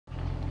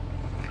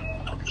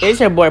It's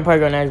your boy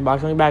Perk on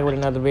Xbox. We're back with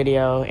another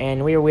video,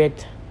 and we're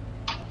with.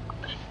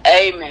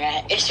 Hey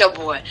man, it's your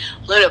boy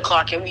Little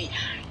Clark, and we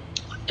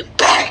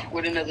back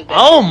with another video.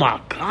 Oh my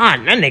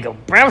god, that nigga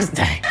brown.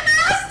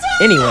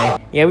 Anyway,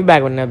 yeah, we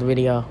back with another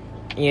video.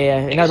 Yeah,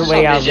 another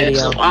way out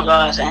video.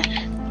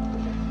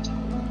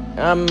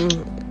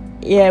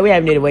 Yeah, we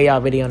haven't did a way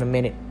out video in a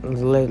minute. Let's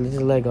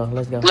just let it go.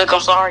 Let's go. Look,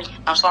 I'm sorry.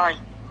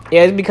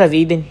 Yeah, it's because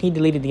Ethan, he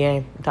deleted the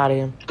game. I'm tired of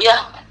him.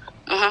 Yeah.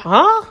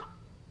 Huh?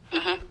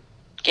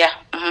 Yeah.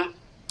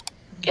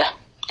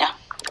 Yeah.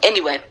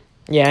 Anyway.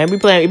 Yeah, and we're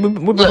playing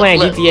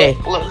GTA.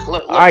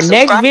 Look, our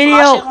next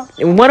video,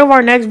 in one of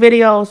our next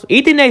videos,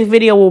 Ethan's next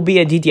video will be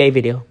a GTA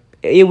video.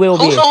 It will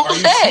be. Who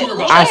said?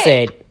 I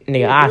said,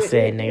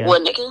 nigga.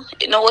 What, nigga?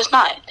 No, it's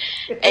not.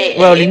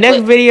 Well, the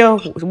next video,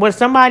 when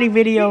somebody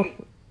video,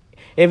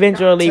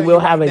 eventually we'll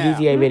have a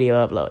GTA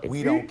video uploaded.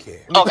 We don't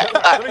care. Okay,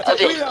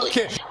 We don't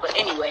care. But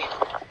anyway,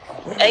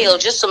 hey yo,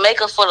 just to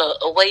make up for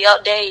the way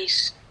out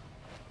days,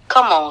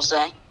 come on,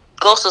 son.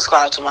 Go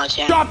subscribe to my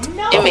channel.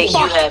 It makes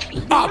you happy.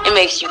 It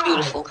makes you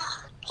beautiful.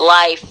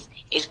 Life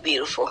is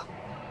beautiful.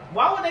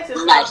 Why would they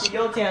subscribe to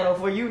your channel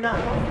for you not?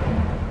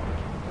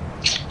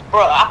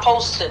 Bro, I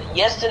posted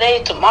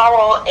yesterday,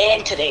 tomorrow,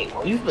 and today.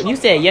 You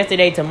said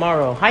yesterday,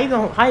 tomorrow. How you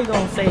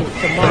gonna say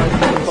tomorrow?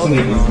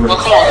 Well,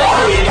 come on.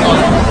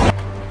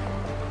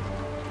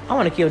 I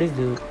want to kill this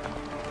dude.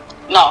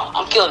 No,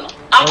 I'm killing him.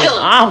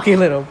 I'm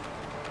killing him.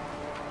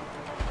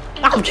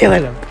 I'm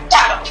killing him.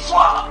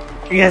 Fuck.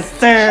 Yes,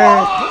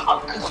 sir.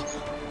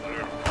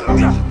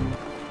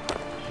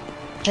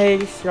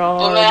 Hey, Sean.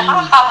 Well, man,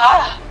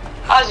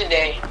 how's your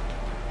day?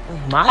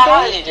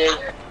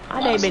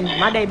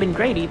 My day been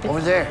great, Ethan.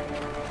 Over there.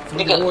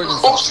 Nigga,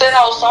 who said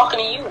I was talking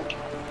to you?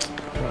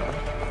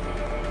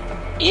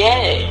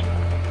 Yeah.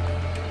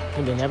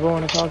 You didn't ever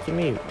want to talk to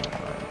me.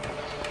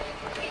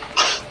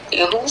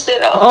 Nigga, who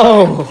said I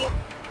was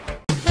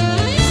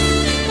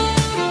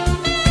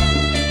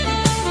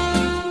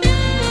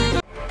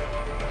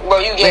Bro,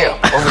 you gay.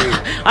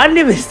 I didn't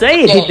even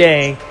say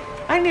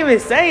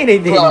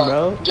anything.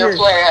 Bro. Your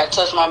player had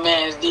touched my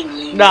man's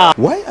D. Nah.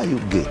 Why are you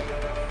gay?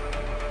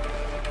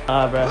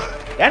 Bro.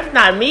 That's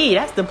not me.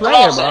 That's the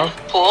player, bro.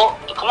 Pull.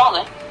 Come on,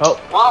 then. Oh.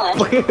 Come on,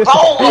 then. Bro.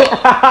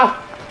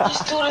 This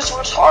dude is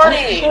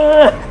retarded.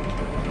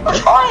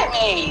 Retarded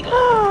me.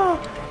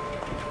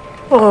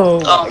 Oh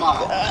my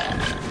God.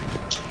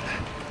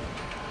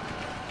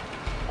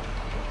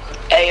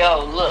 Hey,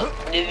 yo, look.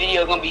 This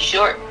video gonna be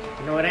short.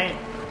 No, it ain't.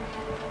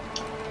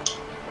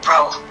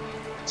 Bro.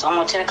 It's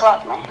almost 10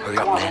 o'clock, man. Hurry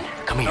up, man.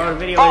 Come here.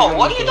 Bro,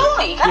 what are you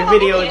doing? This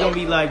video is gonna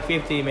be like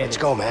 15 minutes.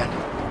 Let's go, man.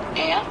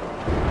 Yeah.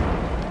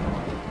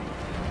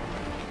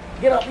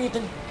 Get up,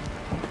 Ethan.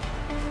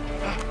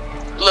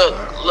 Look.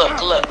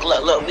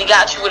 We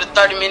got you with a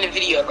 30-minute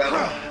video, bro.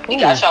 We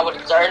got y'all with a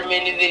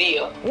 30-minute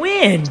video.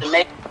 When?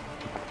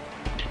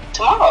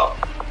 Tomorrow.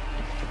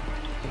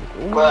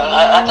 Bro,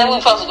 I think we're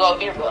supposed to go up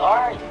here, but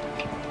alright.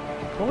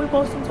 What are we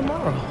posting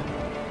tomorrow?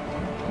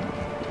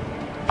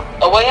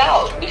 A way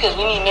out, because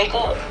we need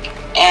makeup.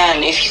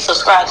 And if you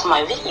subscribe to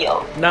my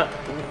video. No.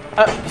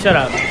 Shut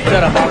up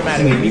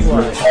automatically. Be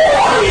quiet.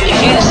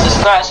 If you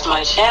subscribe to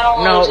my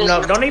channel. No,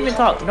 don't even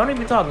talk no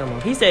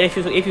more. He said if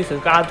you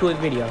subscribe to his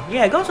video.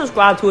 Yeah, go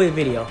subscribe to his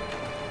video.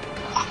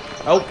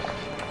 Oh.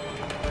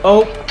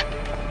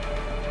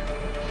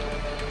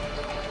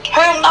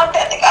 Hurry, knock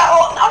that nigga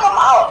out. Knock him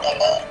out,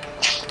 nigga.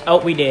 Oh,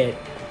 we did.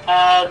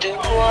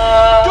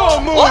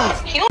 Don't move.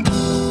 What?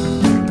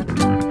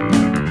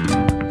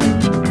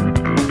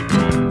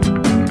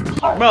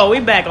 Bro, we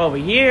back over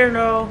here,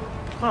 no.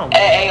 Come on.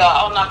 Hey,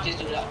 I'll knock this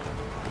dude out.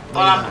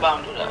 I'll knock the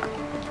bottom dude out.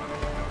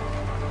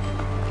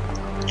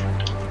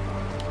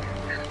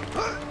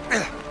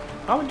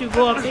 How would you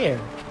go up there?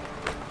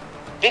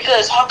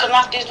 Because how can I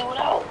knock this dude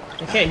out?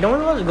 Okay, don't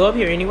we want to go up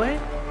here anyway?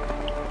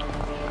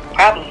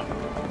 Probably.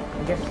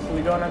 I guess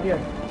we're going up here.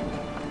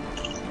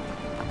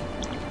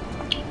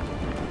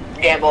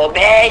 Yeah, boy,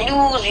 bad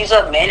news. He's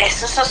a menace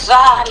to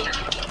society.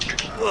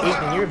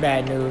 Ethan, you're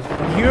bad news.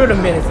 You're the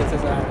menace to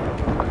society.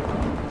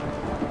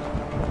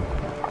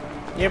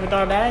 You ever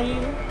thought of that,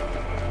 Ethan?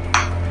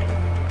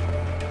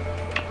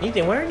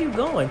 Ethan, where are you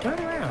going? Turn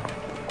around.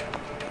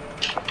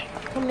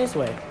 Come this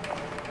way.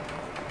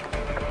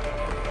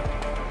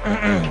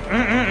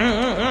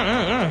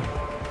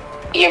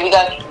 Yeah, we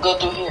gotta go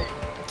through here.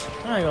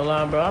 I ain't gonna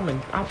lie, bro.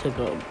 I took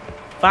a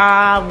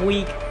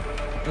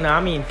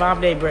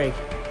 5-day break.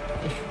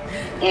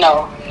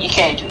 No, you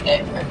can't do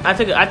that, bro. I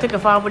took a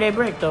 5-day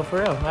break though, for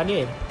real. I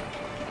did.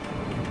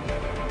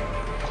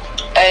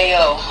 Hey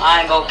yo,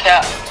 I ain't gonna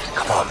cap.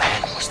 Come on,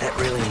 man. Was that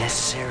really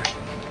necessary?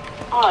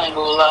 I ain't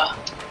gonna lie.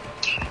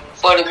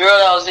 For the girl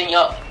that was in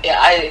your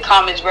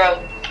comments, bro.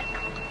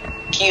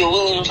 Kia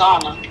Williams, I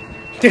don't know.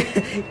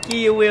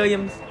 Kia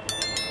Williams.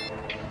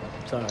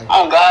 Sorry.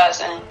 Oh God,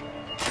 son.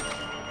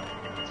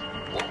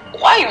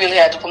 Why you really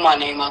had to put my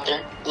name out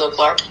there, Lil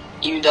Clark?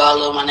 Even though I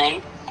love my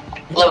name.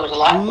 Love it a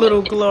lot.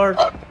 Little Clark.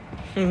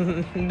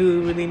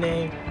 Dude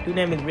name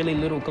is really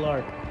Little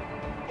Clark.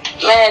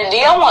 Man, do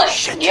y'all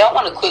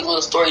want a quick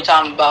little story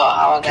time about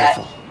how I got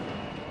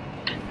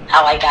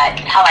how I got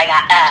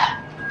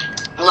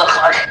Lil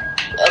Clark.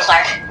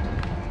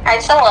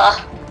 Alright, so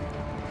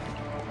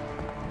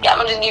yeah, I'm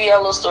gonna just give you a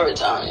little story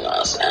time, you know what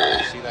I'm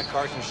saying? See that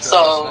Carson show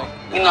So, last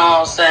night? you know what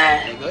I'm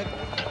saying? Good.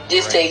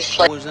 This takes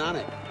place. Who was on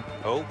it?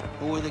 Oh,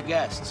 Who were the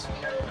guests?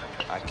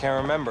 I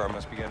can't remember. I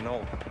must be getting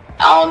old.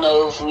 I don't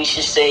know if we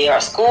should say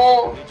our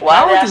school.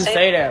 Why Why did would I you say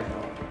say that,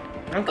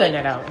 bro? I'm cutting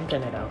that out. I'm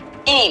cutting that out.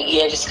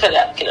 Yeah, just cut it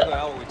out, cut it What the out.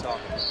 hell are we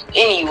talking about?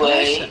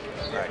 Anyway,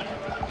 Right.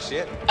 You see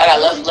it? I got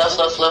left.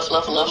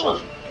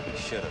 You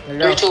should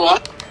have. 3, 2,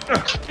 1.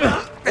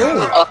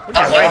 Oh,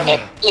 okay.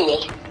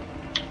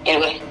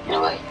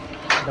 Anyway.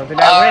 Don't be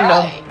that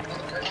window.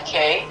 Alright.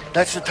 Okay.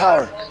 That's the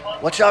tower.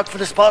 Watch out for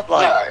the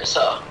spotlight. Alright,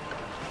 so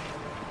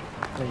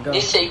There you go.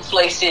 this takes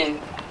place in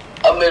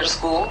a middle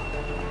school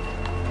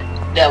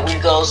that we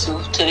go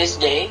to this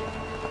day.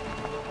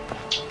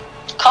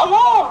 Come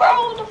on, bro.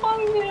 What the fuck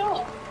are you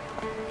doing?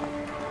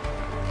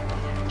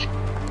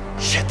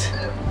 Shit.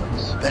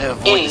 Better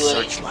avoid the Anyway,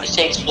 searchlight. this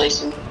takes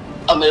place in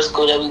a middle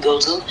school that we go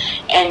to.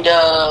 And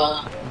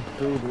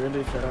Dude,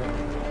 really shut up.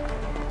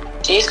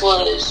 this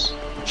was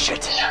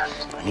Shit.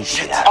 I need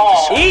to get out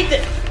of this.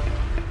 Ethan!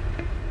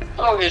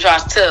 I'm over here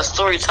trying to tell a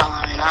story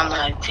time and I'm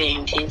not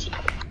paying attention.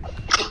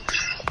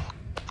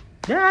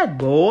 That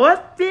boy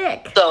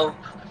thick.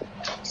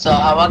 So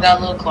how I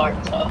got Lil Clark,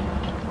 so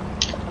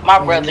my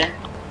brother,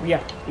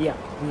 Yeah.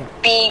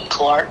 B.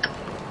 Clark,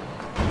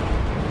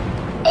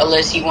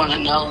 unless you wanna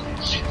know.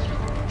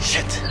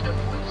 Shit.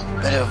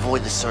 Better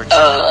avoid the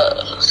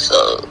searchlight.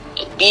 So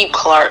B.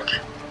 Clark,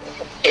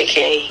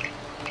 aka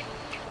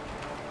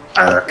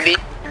B,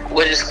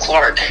 what is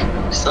Clark?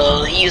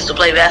 So he used to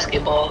play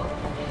basketball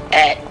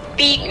at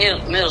B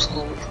middle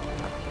school.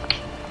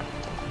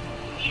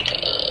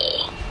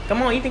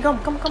 Come on, Ethan, come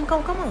on. Come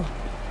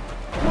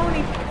on,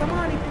 Ethan, come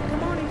on, Ethan.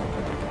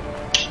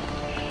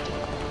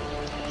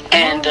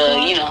 And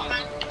you know,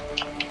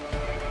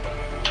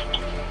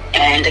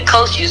 and the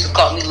coach used to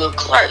call me Lil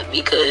Clark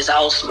because I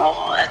was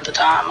small at the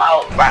time. I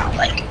was around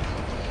like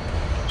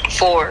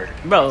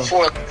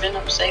 4'11",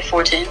 I'm say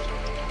 4'10".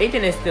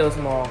 Ethan is still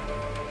small.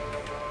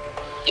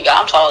 Yeah,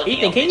 I'm taller than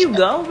Ethan, you, can bitch you ass.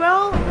 go,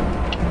 bro?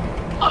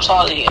 I'm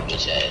taller than you,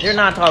 bitch ass. You're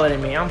not taller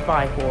than me. I'm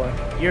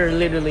 5'4". You're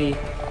literally...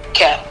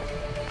 Cap.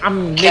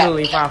 I'm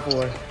literally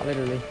 5'4".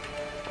 Literally.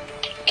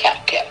 Cap.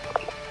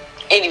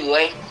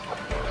 Anyway,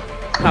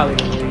 Taller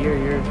than you.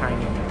 You're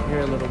tiny.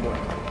 You're a little boy.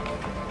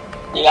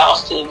 nigga, I'll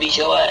still beat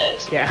your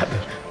ass. Yeah.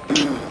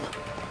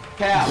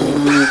 Cap.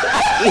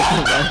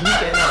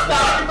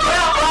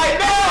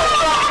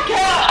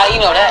 How you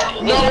know that?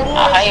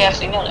 How you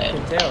actually know that? I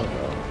can tell,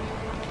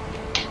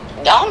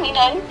 bro. Don't mean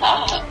nothing.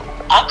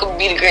 I could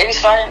be the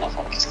greatest fighter in the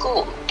fucking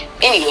school.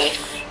 Anyway.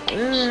 I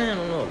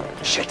don't know about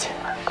that. Shit.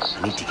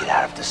 I need to get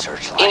out of the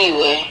searchlight.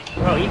 Anyway.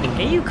 Bro, Ethan,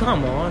 can you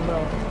come on,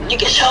 bro?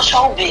 Nigga, shut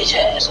your bitch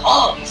ass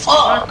up.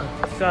 Fuck.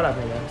 Shut up,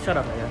 nigga.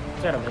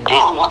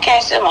 Damn, I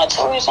can't set my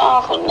toys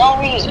on for no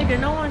reason. Nigga,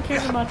 no one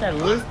cares about that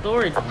little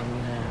story time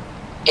you have.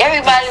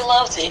 Everybody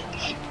loves it.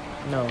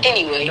 No.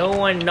 Anyway. No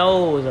one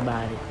knows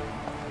about it.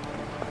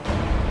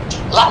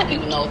 A lot of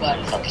people know about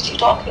it. Fuck is you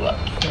talking about?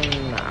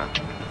 Nah.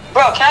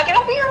 Bro, can I get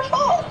over here?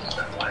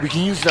 Fuck. We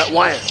can use that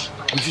wire.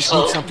 We just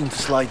need something to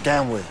slide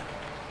down with.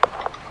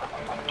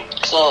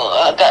 So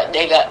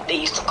they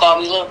used to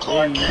call me Lil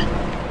Clark.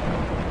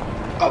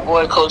 My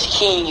boy Coach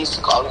King used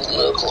to call me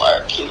Lil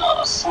Clark, you know what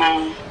I'm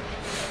saying?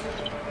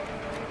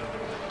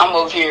 I'm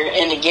over here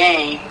in the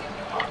game.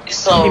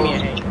 So Give me a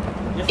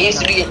hand. it used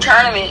to be a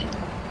tournament.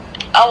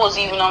 I was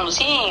even on the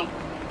team.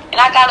 And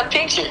I got a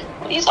picture.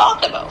 What are you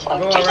talking about? Fuck,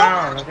 Go what you talking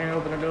around. I can't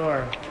open the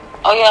door.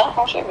 Oh yeah,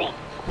 I'm tripping.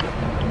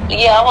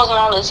 Yeah, I wasn't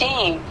on the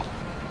team.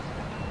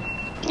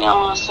 You know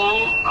what I'm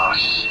saying? Oh,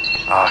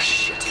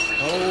 shit.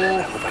 I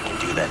Oh, hope I can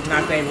do that.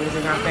 not stable. This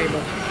is not stable.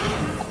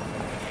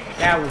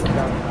 That was dumb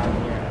out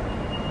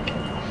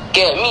here.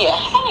 Get me a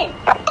hang.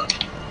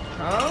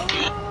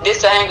 Oh.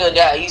 This anger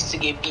that I used to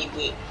get beat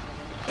with.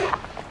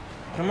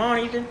 Come on,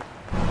 Ethan.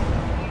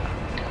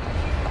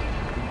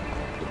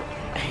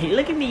 Hey,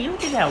 look at me.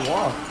 Look at that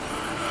wall.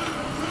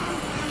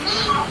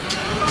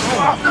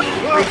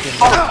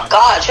 Oh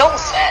God, your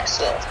fat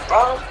self,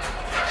 bro.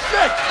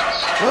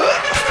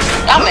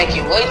 Y'all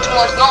making way too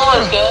much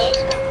noise, guys.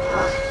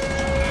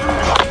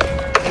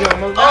 You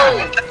almost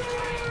died.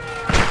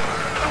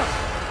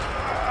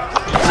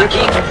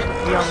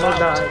 You almost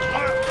died.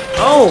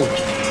 Oh!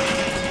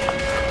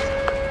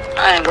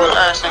 I ain't gonna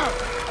lie, son.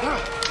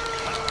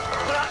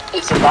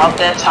 It's about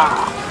that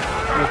time.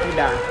 Make you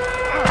die.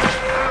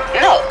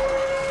 No.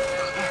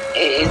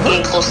 It's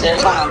getting close to that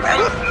time, bro.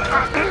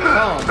 Come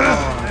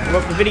on.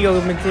 Well, the video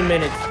is in 10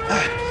 minutes.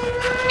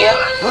 Yeah.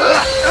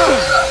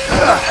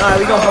 Alright,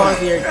 we gonna pause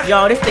here.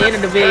 Yo, this is the end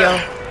of the video.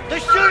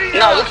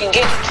 No, we can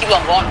keep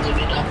on going a little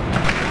bit,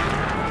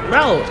 though.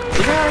 Bro,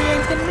 it's already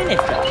in 10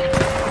 minutes, though.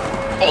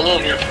 A little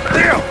bit.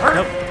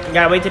 Nope. You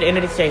gotta wait till the end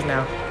of this chase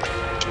now.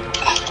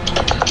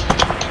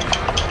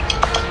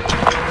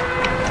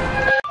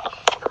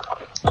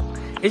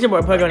 It's your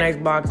boy Pug on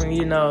Xbox, and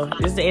you know,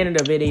 it's the end of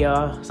the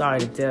video. Sorry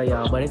to tell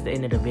y'all, but it's the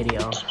end of the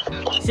video.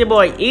 It's your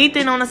boy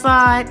Ethan on the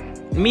side,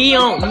 me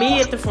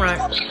at the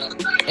front,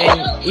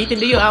 and Ethan,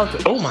 do your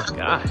outro. Oh my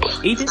god,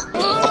 Ethan, do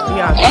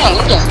your outro. Damn,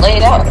 we just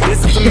laid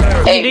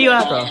out. Hey, do your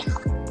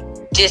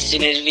outro. Just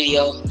in this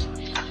video,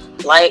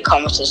 like,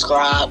 comment,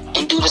 subscribe,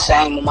 and do the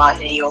same with my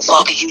video.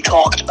 Fuck is you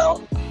talking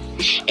about?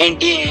 And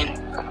then,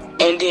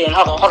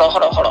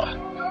 hold on.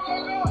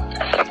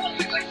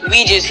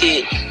 We just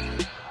hit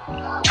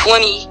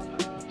 20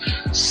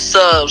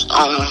 subs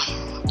on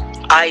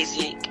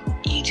Isaac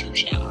YouTube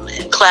channel,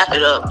 man. Clap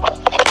it up.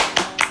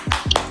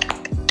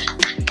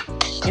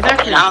 He's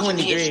actually and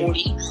 23.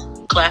 40.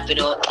 Clap it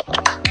up.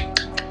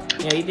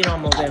 Yeah, he did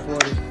almost at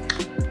 40.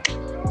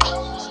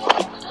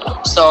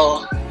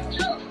 So,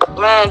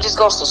 man, just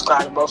go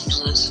subscribe to both of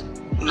us.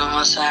 You know what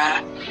I'm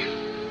saying?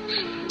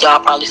 Y'all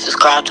probably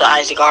subscribe to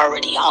Isaac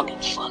already. I don't give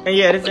a fuck. And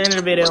yeah, this is the end of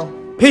the video.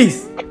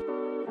 Peace.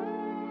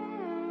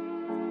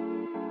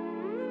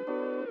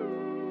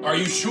 Are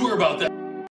you sure about that?